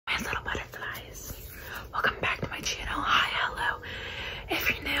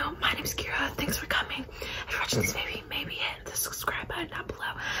watch this, maybe hit the subscribe button down below.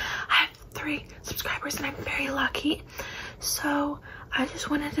 I have 3 subscribers and I'm very lucky. So I just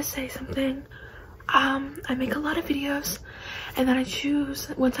wanted to say something. I make a lot of videos and then I choose,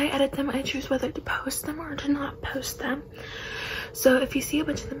 once I edit them, I choose whether to post them or to not post them. So if you see a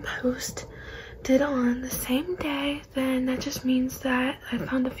bunch of them posted on the same day, then that just means that I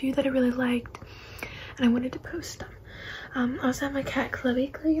found a few that I really liked and I wanted to post them. I also have my cat Chloe.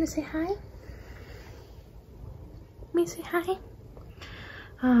 Chloe, you gonna say hi? Let me say hi.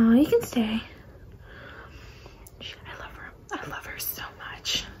 Oh, you can stay. I love her so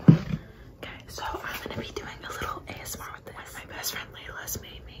much. Okay, so I'm gonna be doing a little ASMR with this. One of my best friend Layla's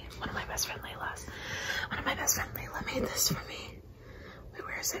made me. One of my best friend Layla made this for me. Wait,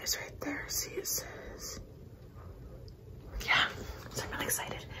 where is it? It's right there. See, it says. Yeah, so I'm really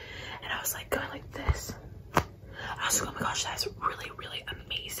excited. And I was like going like this. I was like, oh my gosh, that's really, really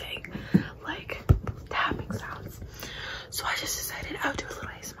amazing. Like tapping sounds. So I just decided I would do a little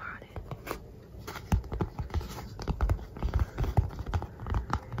ASMR on it.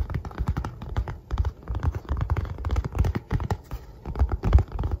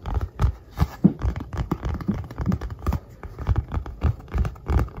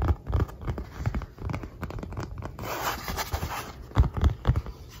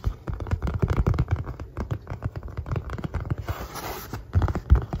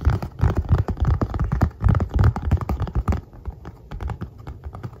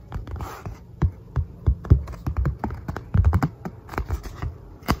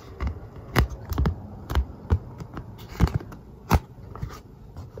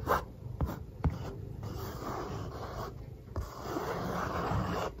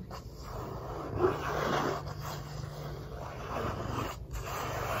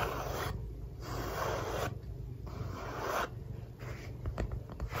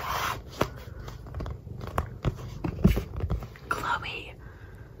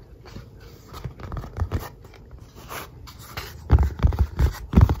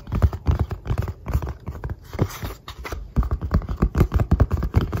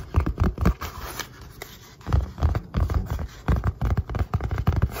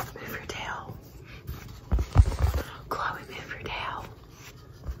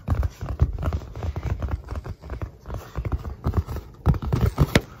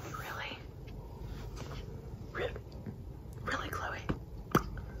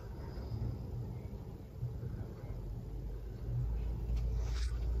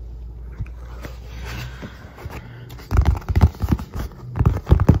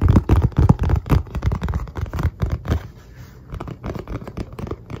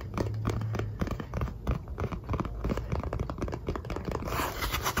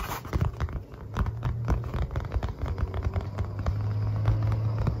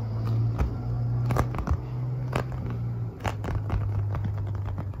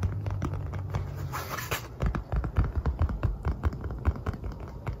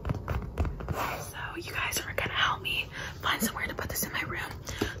 You guys are gonna help me find somewhere to put this in my room.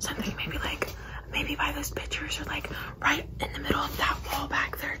 So I'm thinking maybe by those pictures or like right in the middle of that wall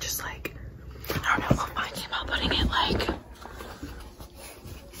back there, just like, I don't know, I'm thinking about putting it like